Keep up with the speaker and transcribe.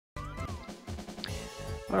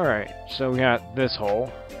Alright, so we got this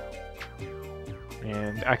hole.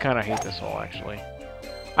 And I kind of hate this hole, actually.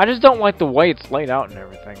 I just don't like the way it's laid out and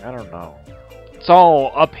everything. I don't know. It's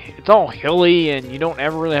all hilly, and you don't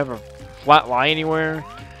ever really have a flat lie anywhere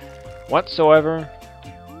whatsoever.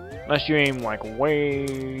 Unless you aim like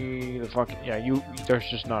way the fuck, yeah, there's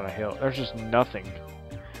just not a hill. There's just nothing.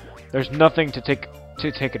 There's nothing to take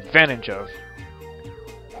advantage of.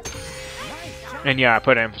 And yeah, I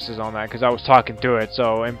put emphasis on that because I was talking through it.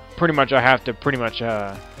 So, and pretty much I have to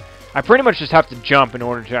I pretty much just have to jump in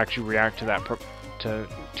order to actually react to that to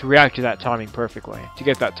react to that timing perfectly, to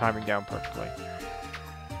get that timing down perfectly.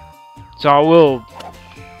 So I will,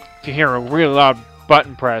 if you hear a really loud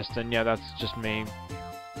button press, then yeah, that's just me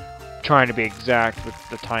trying to be exact with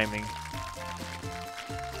the timing.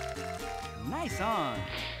 Nice on.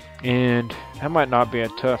 And that might not be a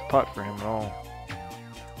tough putt for him at all.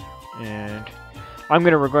 And I'm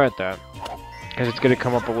gonna regret that because it's gonna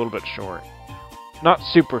come up a little bit short. Not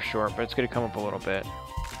super short, but it's gonna come up a little bit.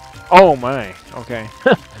 Oh my, okay.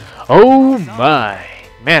 Oh my.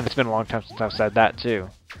 Man, it's been a long time since I've said that too.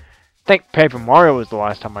 I think Paper Mario was the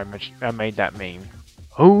last time I made that meme.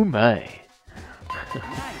 Oh my.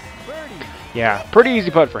 Yeah, pretty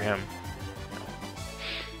easy putt for him.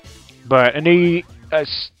 But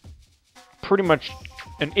pretty much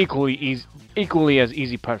an equally as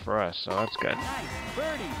easy putt for us, so that's good.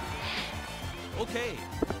 Okay.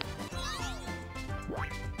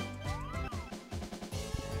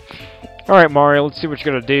 Alright, Mario, let's see what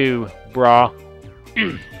you're gonna do, brah.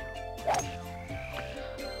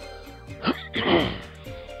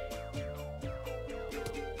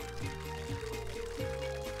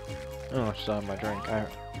 Oh, I still have my drink.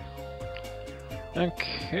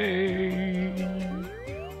 Okay.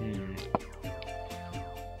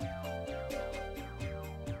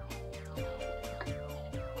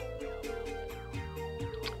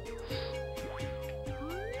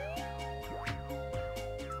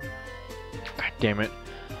 God damn it.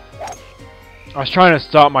 I was trying to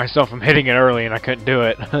stop myself from hitting it early and I couldn't do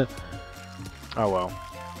it. Oh well.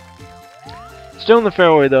 Still in the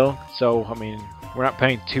fairway though, so I mean, we're not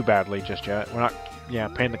paying too badly just yet. We're not, yeah,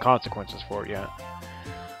 paying the consequences for it yet.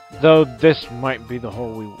 Though this might be the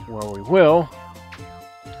hole where we will.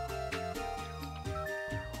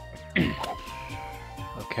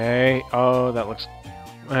 Okay. Oh, that looks.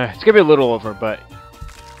 It's gonna be a little over, but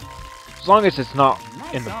as long as it's not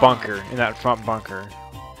in the bunker, in that front bunker,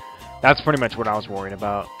 that's pretty much what I was worried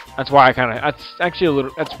about. That's why I kind of. That's actually a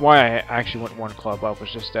little. That's why I actually went one club up,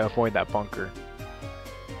 was just to avoid that bunker.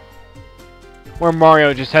 Where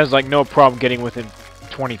Mario just has like no problem getting within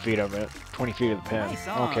 20 feet of it. 20 feet of the pin.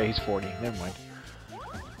 Okay, he's 40. Never mind.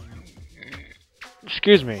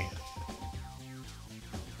 Excuse me.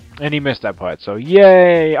 And he missed that putt, so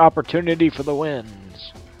yay! Opportunity for the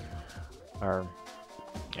wins. Or,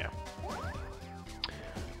 yeah.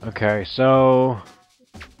 Okay, so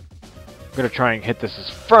I'm gonna try and hit this as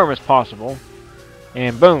firm as possible.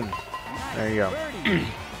 And boom! There you go.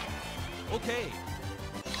 Okay.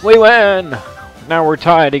 We win! Now we're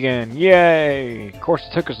tied again. Yay! Of course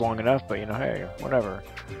it took us long enough, but you know, hey, whatever.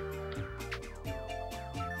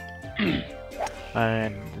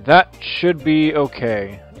 And that should be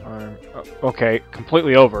okay. Okay,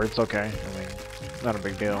 completely over. It's okay. I mean, not a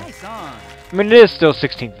big deal. I mean, it is still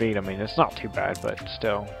 16 feet. I mean, it's not too bad, but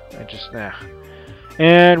still, it just, nah.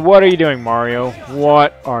 And what are you doing, Mario?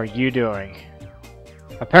 What are you doing?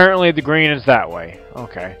 Apparently the green is that way.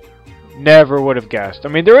 Okay. Never would have guessed. I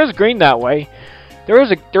mean, there is green that way. There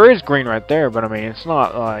is green right there, but I mean, it's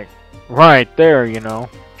not like right there, you know.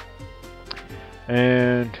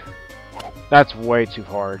 And that's way too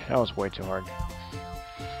hard. That was way too hard.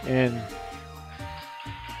 And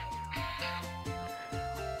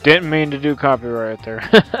didn't mean to do copyright there.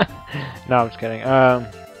 No, I'm just kidding.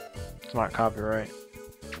 It's not copyright.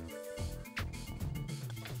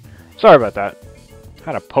 Sorry about that.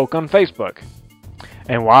 Had a poke on Facebook.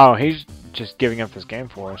 And wow, he's just giving up this game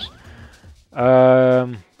for us.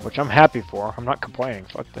 Which I'm happy for. I'm not complaining.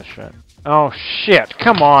 Fuck this shit. Oh shit,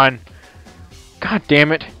 come on. God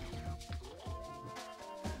damn it.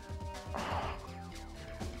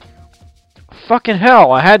 Fucking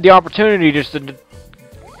hell, I had the opportunity just to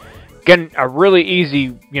get a really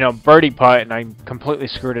easy, you know, birdie putt, and I completely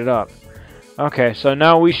screwed it up. Okay, so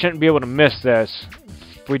now we shouldn't be able to miss this.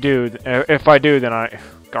 If we do, if I do, then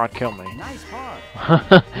God kill me. Nice par.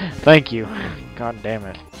 Thank you. God damn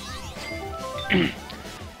it.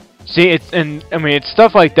 See, I mean, it's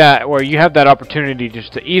stuff like that where you have that opportunity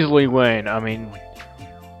just to easily win. I mean,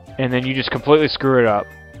 and then you just completely screw it up.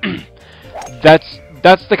 That's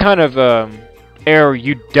the kind of error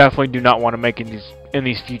you definitely do not want to make in in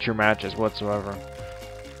these future matches whatsoever.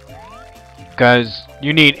 Because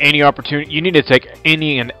you need any opportunity, you need to take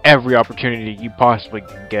any and every opportunity you possibly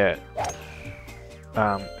can get.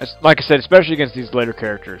 Like I said, especially against these later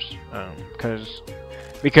characters,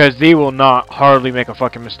 because they will not hardly make a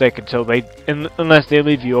fucking mistake until unless they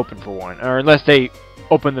leave you open for one, or unless they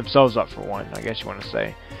open themselves up for one, I guess you want to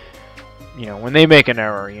say. You know, when they make an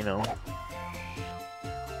error, you know,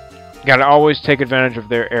 you gotta always take advantage of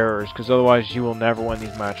their errors, because otherwise you will never win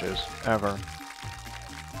these matches, ever.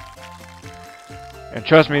 And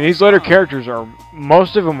trust me, these later characters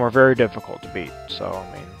most of them are very difficult to beat, so,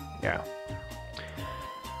 I mean, yeah.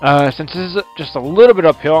 Since this is just a little bit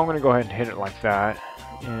uphill, I'm gonna go ahead and hit it like that,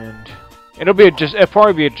 and it'll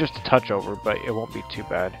probably be just a touch over, but it won't be too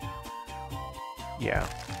bad. Yeah.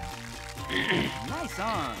 Nice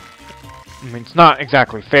on. I mean, it's not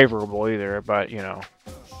exactly favorable either, but, you know,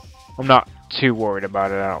 I'm not too worried about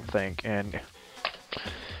it, I don't think. And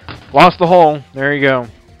lost the hole. There you go.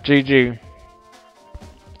 GG.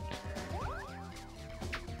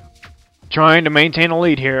 Trying to maintain a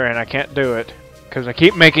lead here, and I can't do it. Because I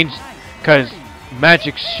keep because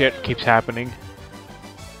magic shit keeps happening.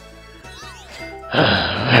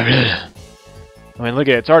 I mean, look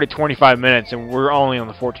at it. It's already 25 minutes, and we're only on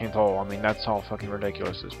the 14th hole. I mean, that's how fucking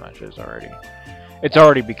ridiculous this match is already. It's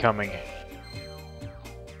already becoming.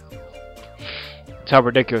 That's how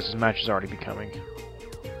ridiculous this match is already becoming.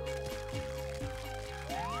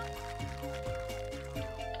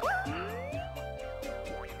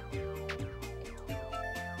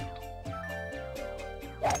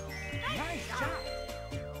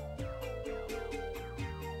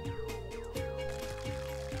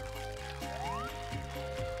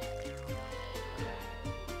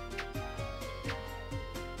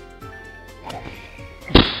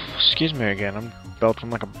 Excuse me again, I'm belching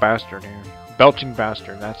like a bastard here. Belching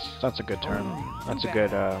bastard, that's a good term. That's a good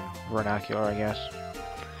vernacular, I guess.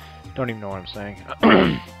 Don't even know what I'm saying.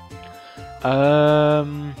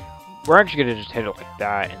 We're actually gonna just hit it like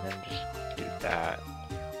that and then just do that.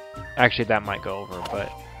 Actually, that might go over, but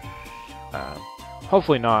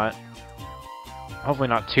hopefully not. Hopefully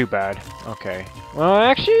not too bad. Okay. Well,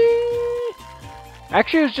 actually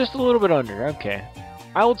it was just a little bit under. Okay.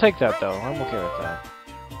 I will take that though. I'm okay with that.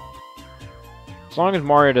 As long as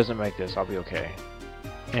Mario doesn't make this, I'll be okay.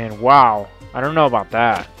 And wow, I don't know about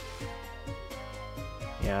that.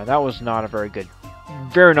 Yeah, that was not a very good,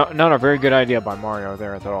 not a very good idea by Mario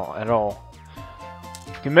there at all.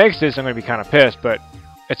 If he makes this, I'm gonna be kind of pissed, but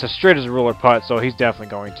it's as straight as a ruler putt, so he's definitely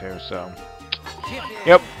going to. So,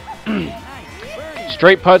 yep.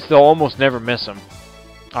 Straight putts, they'll almost never miss them.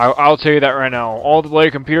 I'll tell you that right now. All the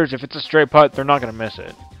later computers, if it's a straight putt, they're not gonna miss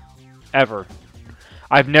it, ever.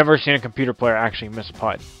 I've never seen a computer player actually miss a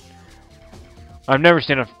putt. I've never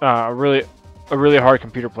seen a really hard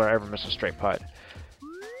computer player ever miss a straight putt.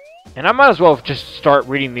 And I might as well just start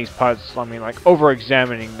reading these putts. I mean, like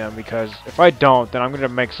over-examining them, because if I don't, then I'm gonna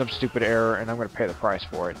make some stupid error and I'm gonna pay the price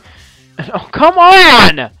for it. And, oh, come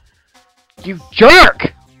on! You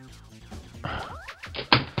jerk!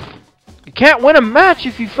 You can't win a match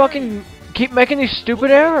if you fucking keep making these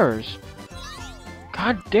stupid errors.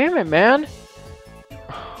 God damn it, man!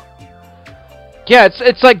 Yeah,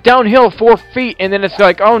 it's like downhill 4 feet, and then it's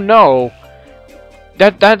like, oh no,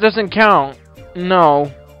 that doesn't count.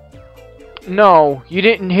 No, you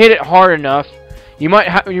didn't hit it hard enough. You might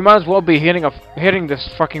as well be hitting this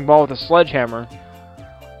fucking ball with a sledgehammer.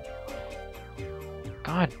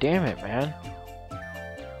 God damn it, man.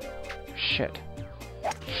 Shit.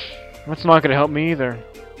 That's not gonna help me either.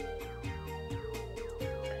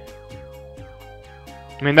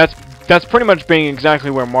 I mean, that's pretty much being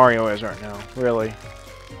exactly where Mario is right now, really.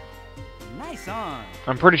 Nice on.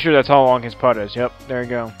 I'm pretty sure that's how long his putt is. Yep, there you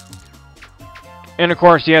go. And of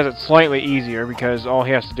course, he has it slightly easier because all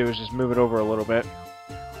he has to do is just move it over a little bit.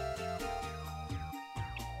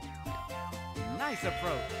 Nice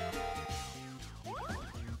approach.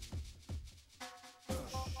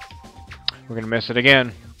 We're gonna miss it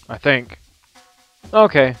again, I think.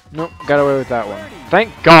 Okay, nope, got away with that one.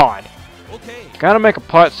 Thank God. Okay. Gotta make a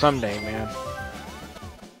putt someday, man.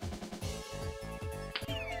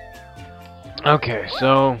 Okay,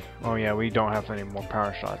 so... Oh yeah, we don't have any more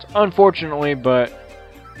power shots. Unfortunately, but...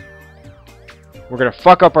 We're gonna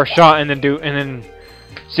fuck up our shot and then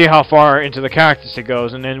see how far into the cactus it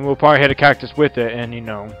goes, and then we'll probably hit a cactus with it and, you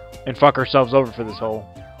know, and fuck ourselves over for this hole.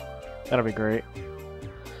 That'll be great.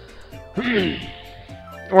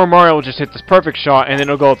 Or Mario will just hit this perfect shot and then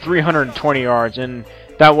it'll go 320 yards, and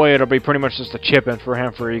that way it'll be pretty much just a chip in for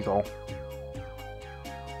him for eagle.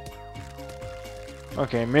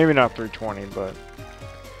 Okay, maybe not 320, but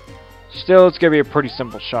Still, it's going to be a pretty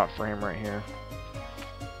simple shot for him right here.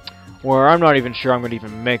 Where I'm not even sure I'm going to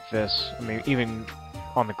even make this. I mean, even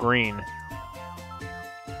on the green.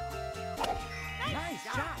 Nice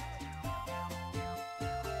shot.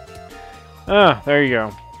 Ah, there you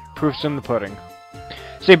go. Proof's in the pudding.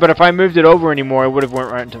 See, but if I moved it over anymore, it would have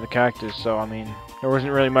went right into the cactus. So, I mean, there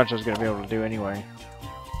wasn't really much I was going to be able to do anyway.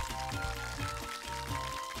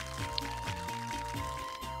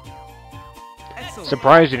 Excellent.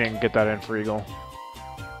 Surprised you didn't get that in for Eagle.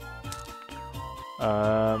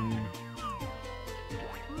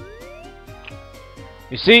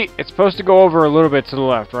 You see, it's supposed to go over a little bit to the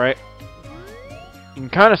left, right? You can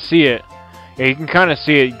kind of see it. Yeah, you can kind of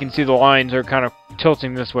see it. You can see the lines are kind of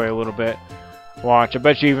tilting this way a little bit. Watch, I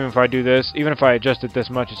bet you even if I do this, even if I adjust it this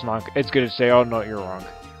much, it's going to say, oh no, you're wrong.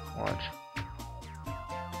 Watch.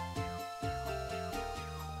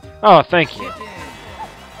 Oh, thank you.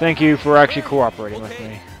 Thank you for actually cooperating with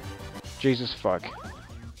me. Jesus fuck.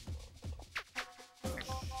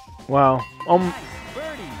 Wow.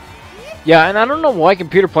 Yeah, and I don't know why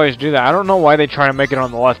computer players do that. I don't know why they try to make it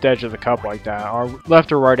on the left edge of the cup like that, or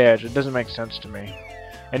left or right edge. It doesn't make sense to me.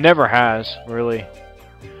 It never has, really.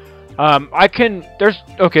 There's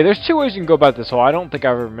two ways you can go about this hole. I don't think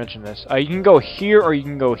I've ever mentioned this. You can go here or you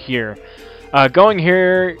can go here. Going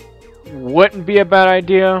here wouldn't be a bad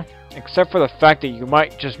idea, except for the fact that you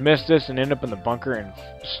might just miss this and end up in the bunker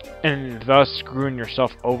and thus screwing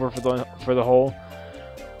yourself over for the hole.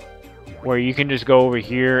 Where you can just go over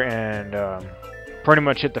here and pretty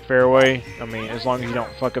much hit the fairway. I mean, as long as you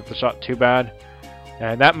don't fuck up the shot too bad.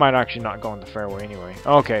 And that might actually not go in the fairway anyway.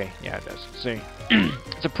 Okay, yeah, it does. See,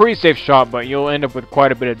 it's a pretty safe shot, but you'll end up with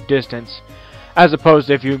quite a bit of distance, as opposed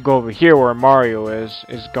to if you go over here where Mario is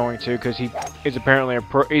going to, because he's apparently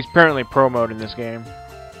pro mode in this game.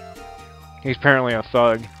 He's apparently a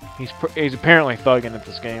thug. He's apparently thugging at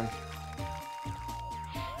this game.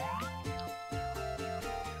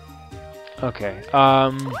 Okay,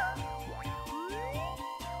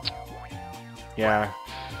 yeah,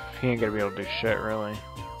 he ain't gonna be able to do shit, really.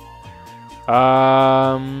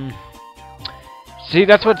 See,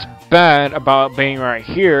 that's what's bad about being right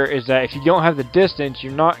here, is that if you don't have the distance,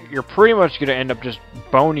 you're pretty much gonna end up just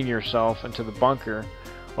boning yourself into the bunker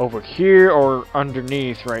over here or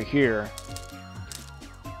underneath right here.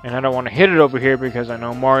 And I don't want to hit it over here because I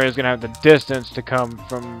know Mario's gonna have the distance to come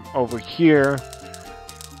from over here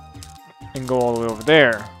and go all the way over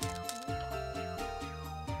there.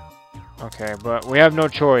 Okay, but we have no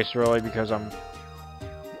choice, really, because I'm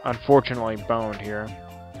unfortunately boned here.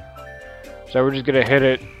 So we're just gonna hit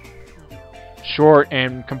it short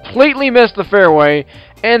and completely miss the fairway,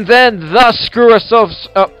 and then thus screw ourselves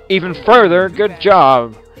up even further. Good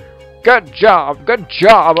job. Good job. Good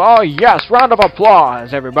job. Oh, yes. Round of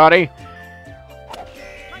applause, everybody.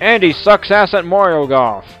 Andy sucks ass at Mario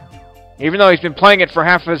Golf. Even though he's been playing it for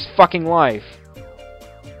half of his fucking life.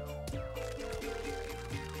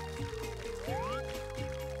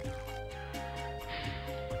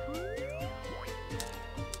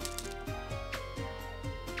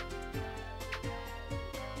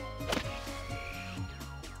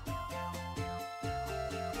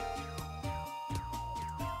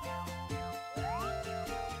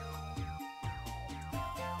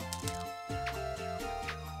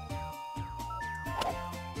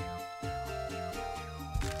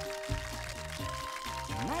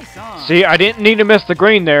 Nice on. See, I didn't need to miss the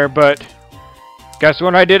green there, but guess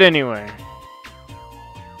what I did anyway.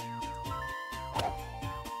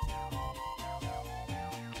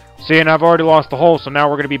 See, and I've already lost the hole, so now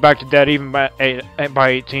we're going to be back to dead even by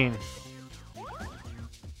 18.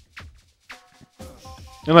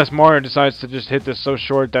 Unless Mario decides to just hit this so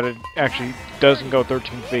short that it actually doesn't go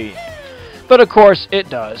 13 feet. But of course, it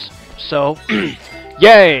does. So,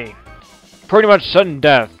 yay! Pretty much sudden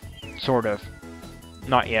death, sort of.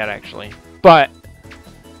 Not yet, actually. But,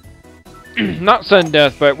 not sudden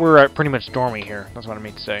death, but we're at pretty much stormy here. That's what I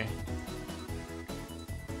mean to say.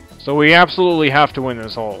 So we absolutely have to win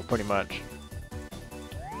this hole, pretty much.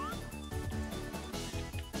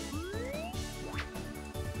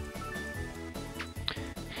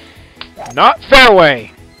 Not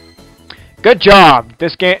fairway! Good job!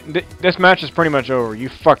 This match is pretty much over. You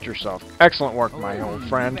fucked yourself. Excellent work, my old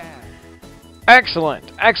friend.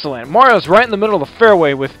 Excellent, excellent. Mario's right in the middle of the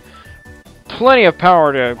fairway with plenty of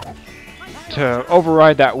power to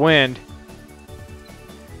override that wind.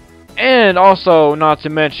 And also, not to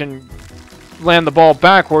mention, land the ball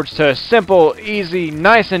backwards to a simple, easy,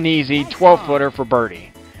 nice and easy 12-footer for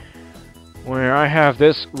birdie. Where I have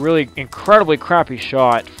this really incredibly crappy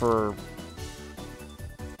shot for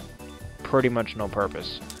pretty much no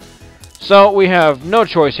purpose. So we have no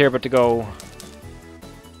choice here but to go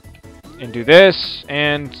and do this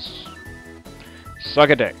and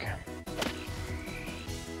suck a dick.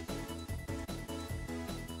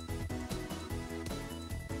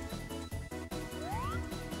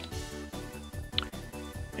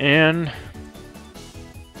 And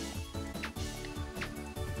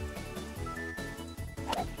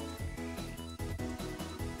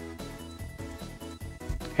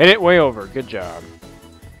hit it way over. Good job.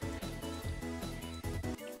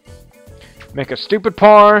 Make a stupid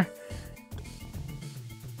par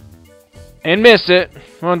and miss it.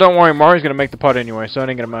 Well, don't worry, Mario's gonna make the putt anyway, so it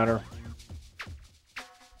ain't gonna matter.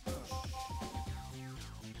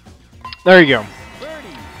 There you go.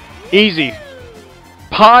 Easy.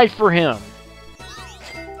 Pie for him.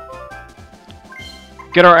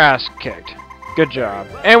 Get our ass kicked. Good job.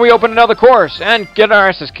 And we open another course and get our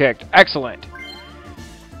asses kicked. Excellent.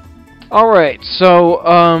 Alright, so,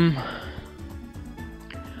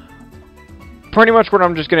 pretty much what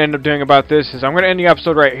I'm just going to end up doing about this is I'm going to end the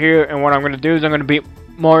episode right here, and what I'm going to do is I'm going to beat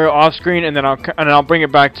Mario off screen, and then I'll bring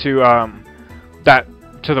it back to,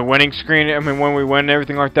 to the winning screen. I mean, when we win and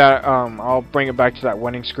everything like that, I'll bring it back to that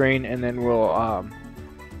winning screen, and then we'll,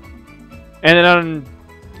 and then,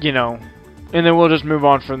 you know, and then we'll just move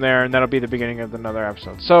on from there, and that'll be the beginning of another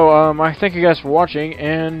episode. So, I thank you guys for watching,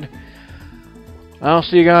 and I'll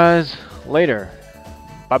see you guys later.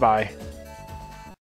 Bye-bye.